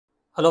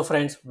Hello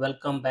friends,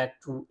 welcome back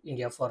to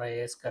India for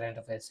IAS Current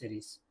Affairs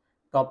series.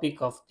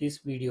 Topic of this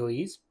video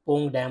is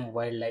Pong Dam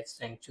Wildlife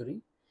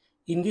Sanctuary.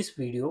 In this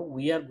video,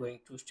 we are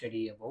going to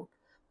study about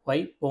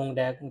why Pong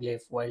Dam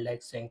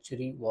Wildlife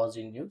Sanctuary was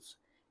in use,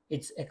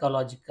 its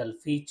ecological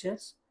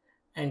features,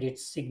 and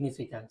its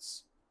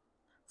significance,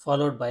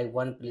 followed by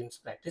one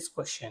prelims practice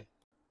question.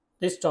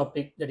 This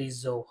topic, that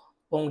is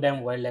Pong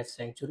Dam Wildlife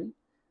Sanctuary,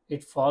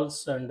 it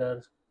falls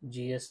under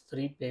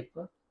GS3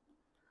 paper.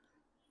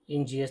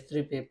 In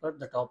GS3 paper,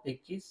 the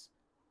topic is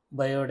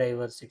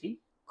biodiversity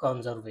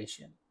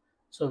conservation.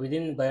 So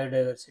within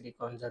biodiversity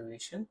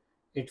conservation,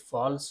 it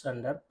falls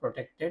under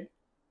protected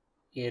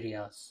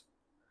areas.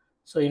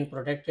 So in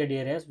protected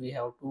areas, we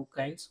have two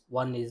kinds.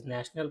 One is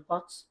national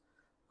parks,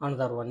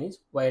 another one is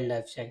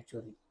wildlife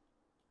sanctuary.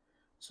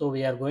 So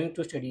we are going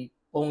to study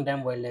Pong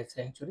Dam Wildlife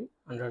Sanctuary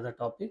under the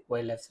topic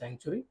wildlife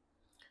sanctuary.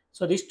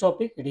 So this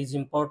topic, it is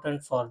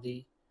important for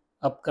the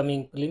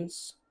upcoming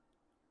prelims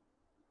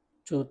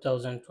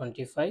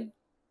 2025,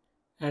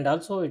 and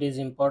also it is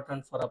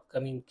important for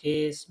upcoming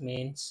case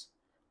mains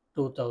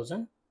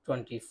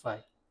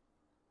 2025.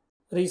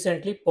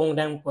 Recently, Pong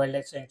Dam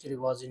Wildlife Sanctuary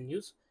was in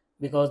news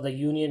because the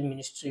Union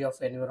Ministry of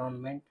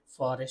Environment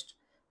Forest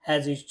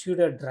has issued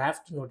a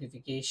draft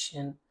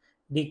notification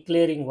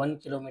declaring 1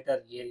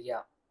 kilometer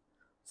area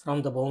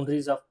from the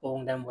boundaries of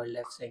Pong Dam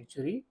Wildlife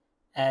Sanctuary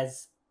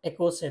as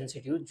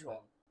eco-sensitive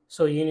zone.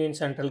 So Union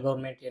Central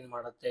Government ಏನು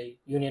ಮಾಡುತ್ತೆ,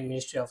 Union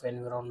Ministry of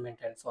Environment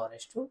and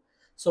Forest,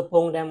 so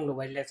Pong dam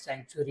wild life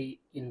sanctuary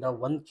ಇಂದ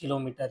 1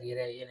 kilometre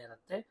area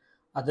ಏನಿರುತ್ತೆ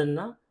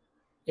ಅದನ್ನು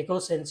eco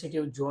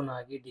sensitive zone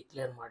ಆಗಿ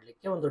declare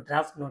ಮಾಡಲಿಕ್ಕೆ ಒಂದು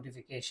draft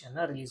notification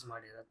release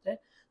ಮಾಡಿರುತ್ತೆ.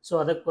 So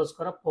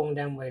ಅದಕ್ಕೋಸ್ಕರ Pong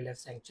dam wild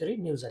life sanctuary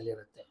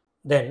ನ್ಯೂಸಲ್ಲಿರುತ್ತೆ.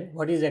 Then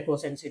what is eco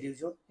sensitive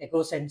zone?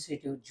 Eco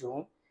sensitive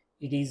zone,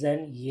 it is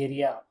an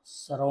area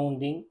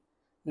surrounding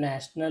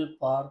national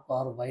park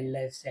R wild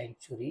life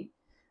sanctuary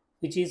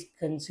which is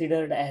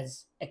considered as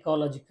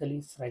ecologically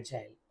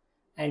fragile,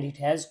 and it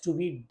has to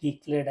be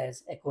declared as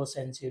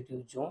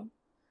eco-sensitive zone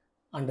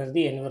under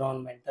the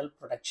Environmental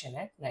Protection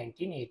Act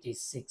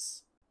 1986.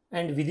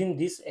 And within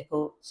this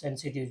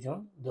eco-sensitive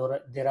zone,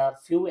 there are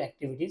few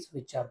activities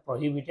which are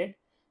prohibited,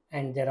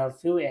 and there are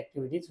few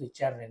activities which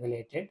are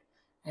regulated,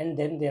 and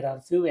then there are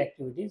few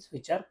activities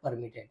which are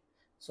permitted.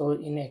 So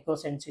in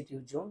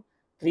eco-sensitive zone,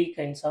 three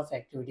kinds of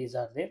activities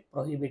are there: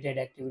 prohibited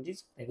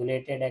activities,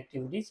 regulated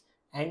activities,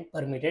 and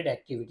permitted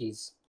activities.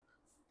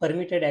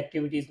 Permitted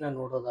activities na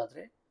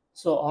nododadre,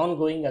 so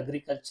ongoing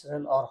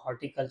agricultural or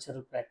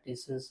horticultural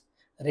practices,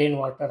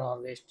 rainwater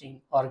harvesting,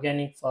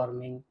 organic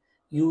farming,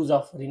 use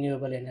of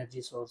renewable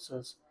energy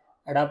sources,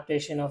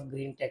 adaptation of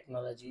green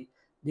technology,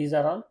 these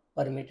are all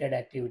permitted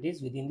activities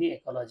within the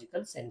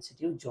ecological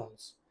sensitive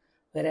zones.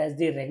 Whereas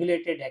the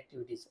regulated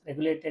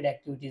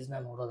activities na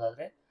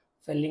nododadre,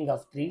 felling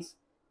of trees,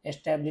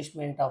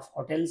 establishment of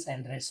hotels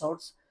and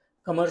resorts,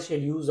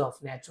 commercial use of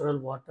natural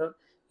water,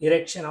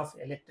 erection of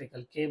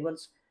electrical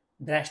cables,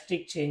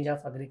 drastic change of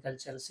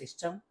agricultural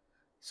system.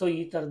 So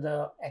ಈ ಥರದ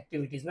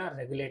ಆಕ್ಟಿವಿಟೀಸ್ನ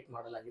regulate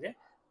ಮಾಡಲಾಗಿದೆ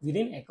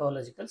within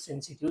ecological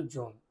sensitive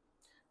zone.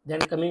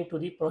 Then coming to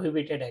the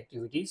prohibited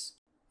activities,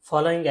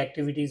 following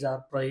activities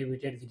are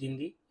prohibited within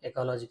the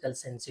ecological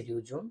sensitive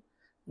zone.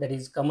 That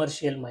is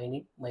commercial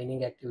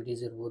mining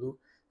activities irbodu,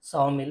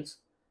 sawmills,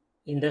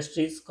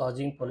 industries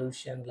causing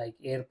pollution like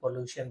air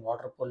pollution,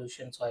 water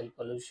pollution, soil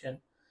pollution,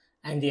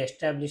 and the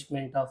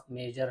establishment of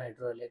major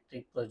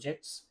hydroelectric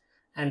projects,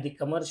 and the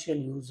commercial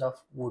use of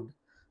wood.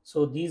 So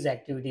these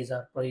activities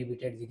are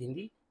prohibited within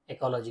the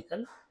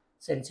ecological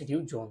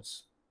sensitive zones.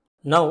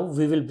 Now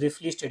we will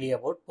briefly study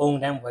about Pong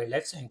Dam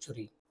Wildlife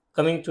Sanctuary.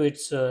 Coming to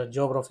its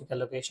geographical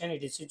location,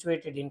 it is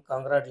situated in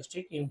Kangra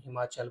district in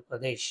Himachal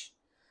Pradesh.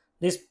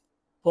 This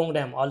Pong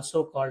Dam, also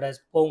called as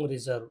Pong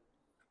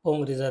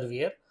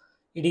Reservoir,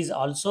 it is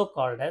also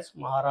called as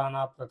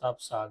Maharana Pratap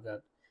Sagar.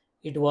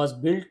 It was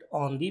built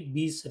on the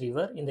Bees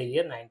River in the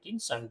year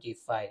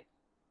 1975.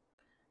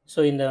 So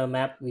in the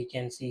map we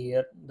can see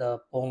here the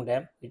Pong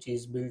Dam, which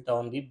is built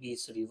on the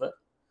Bees River.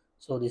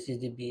 So this is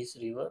the Bees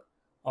River.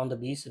 On the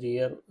Bees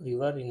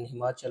River in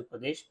Himachal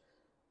Pradesh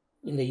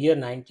in the year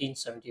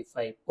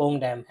 1975, Pong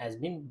Dam has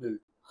been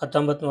built.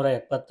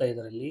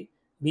 1975ರಲ್ಲಿ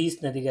ಬೀಸ್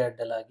ನದಿಗೆ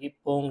ಅಡ್ಡಲಾಗಿ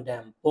Pong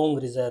dam, Pong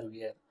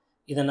ರಿಸರ್ವಿಯರ್,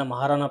 ಇದನ್ನು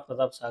ಮಹಾರಾಣಾ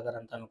ಪ್ರತಾಪ್ ಸಾಗರ್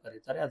ಅಂತಾನು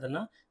ಕರೀತಾರೆ,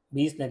 ಅದನ್ನು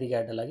ಬೀಸ್ ನದಿಗೆ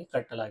ಅಡ್ಡಲಾಗಿ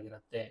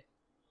ಕಟ್ಟಲಾಗಿರುತ್ತೆ.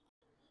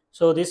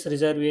 So this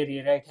reservoir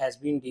area, it has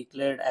been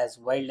declared as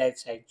wildlife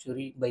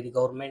sanctuary by the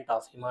government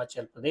of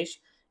Himachal Pradesh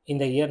in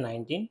the year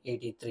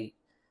 1983.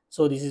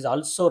 So this is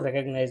also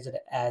recognized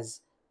as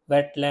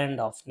wetland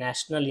of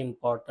national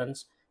importance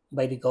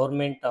by the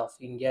government of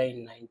India in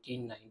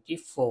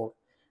 1994,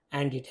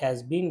 and it has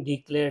been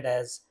declared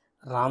as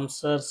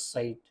Ramsar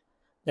site,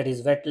 that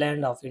is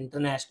wetland of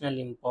international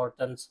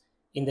importance,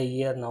 in the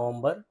year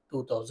November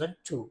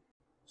 2002.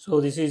 So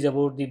this is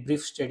about the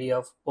brief study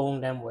of Pong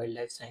Dam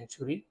Wildlife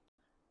Sanctuary.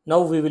 Now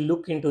we will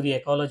look into the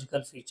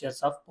ecological features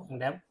of Pong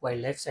Dam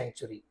Wildlife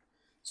Sanctuary.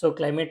 So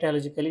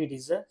climatologically it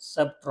is a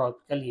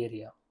subtropical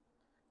area.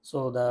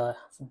 So the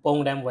Pong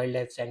Dam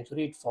Wildlife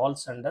Sanctuary, it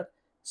falls under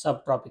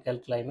subtropical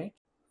climate.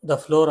 The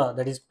flora,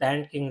 that is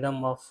plant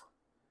kingdom of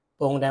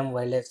Pong Dam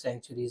Wildlife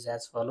Sanctuary is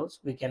as follows.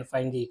 We can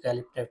find the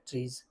eucalyptus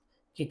trees,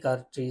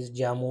 kikar trees,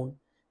 jamun,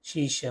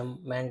 shisham,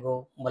 mango,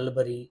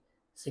 mulberry,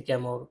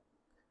 sycamore,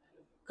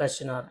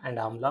 kashnar, and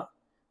amla.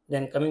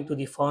 Then coming to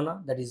the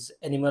fauna, that is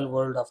animal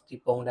world of the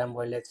Pong Dam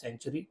Wildlife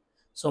Sanctuary.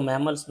 So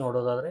mammals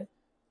ನೋಡೋದಾದ್ರೆ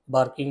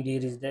barking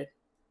deer is there,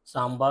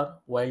 sambar,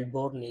 wild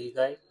boar,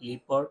 nilgai,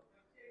 leopard,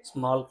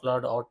 small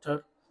clawed otter.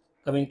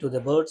 Coming to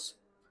the birds,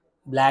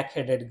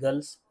 black-headed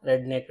gulls,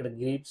 red-necked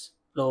grebes,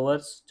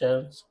 plovers,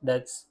 terns,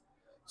 ducks.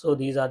 So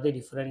these are the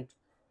different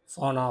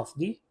fauna of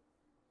the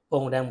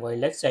Pong Dam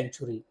Wildlife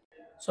Sanctuary.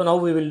 So now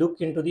we will look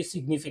into the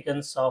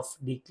significance of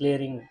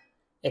declaring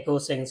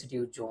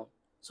eco-sensitive zone.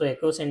 So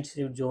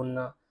eco-sensitive zone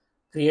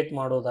create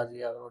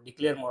ಮಾಡೋದಾಗಲಿ ಅವರು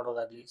declare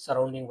ಮಾಡೋದಾಗಲಿ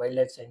surrounding wild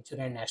life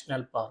century and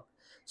national park.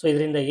 So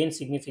ಇದರಿಂದ ಏನು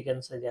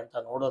significance ಇದೆ ಅಂತ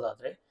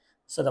ನೋಡೋದಾದರೆ,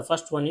 so the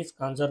first one is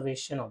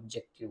conservation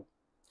objective.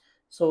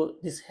 So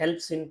this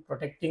helps in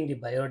protecting the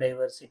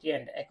biodiversity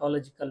and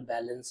ecological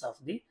balance of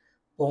the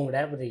Pong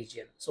Dam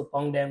region. So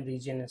Pong Dam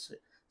region is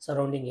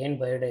surrounding ಏನು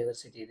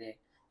biodiversity ಇದೆ,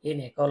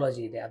 ಏನು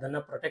ecology ಇದೆ,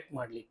 ಅದನ್ನು protect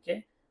ಮಾಡಲಿಕ್ಕೆ,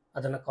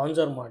 ಅದನ್ನು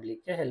ಕಾನ್ಸರ್ವ್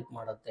ಮಾಡಲಿಕ್ಕೆ help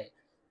ಮಾಡುತ್ತೆ.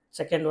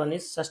 Second one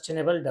is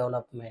sustainable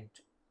development.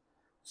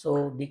 So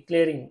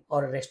declaring or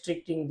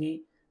restricting the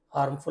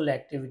harmful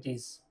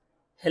activities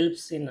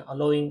helps in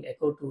allowing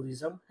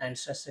ecotourism and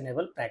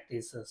sustainable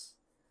practices.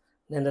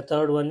 Then the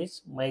third one is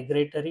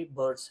migratory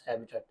birds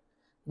habitat.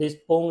 This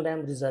Pong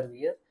Dam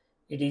Reservoir,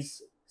 it is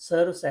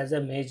serves as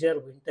a major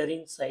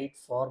wintering site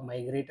for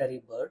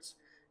migratory birds,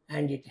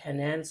 and it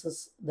enhances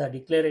the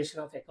declaration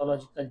of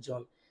ecological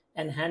zone,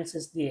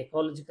 enhances the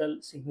ecological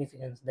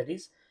significance. That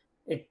is,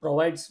 it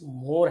provides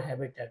more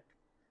habitat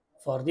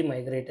for the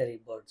migratory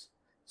birds.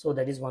 So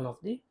that is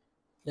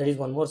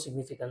one more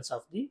significance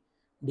of the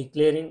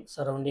declaring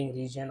surrounding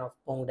region of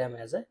Pong Dam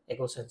as a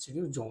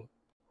eco-sensitive zone.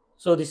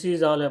 So this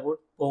is all about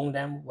Pong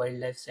Dam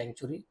Wildlife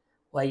Sanctuary,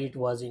 why it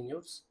was in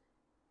use,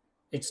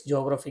 its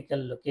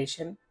geographical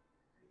location,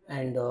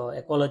 and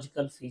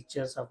ecological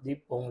features of the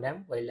Pong Dam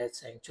Wildlife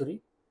Sanctuary.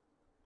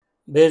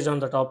 Based on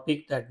the topic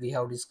that we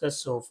have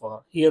discussed so far,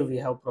 here we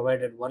have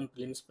provided one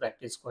prelims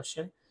practice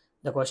question.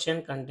 The question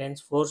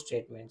contains 4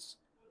 statements.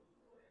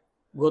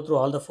 Go through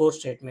all the 4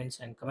 statements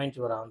and comment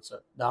your answer.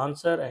 The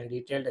answer and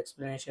detailed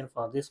explanation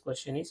for this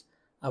question is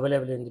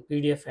available in the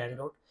PDF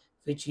handout,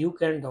 which you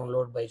can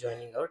download by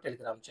joining our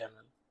Telegram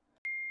channel.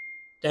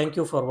 Thank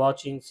you for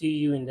watching. See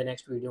you in the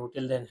next video.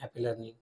 Till then, happy learning.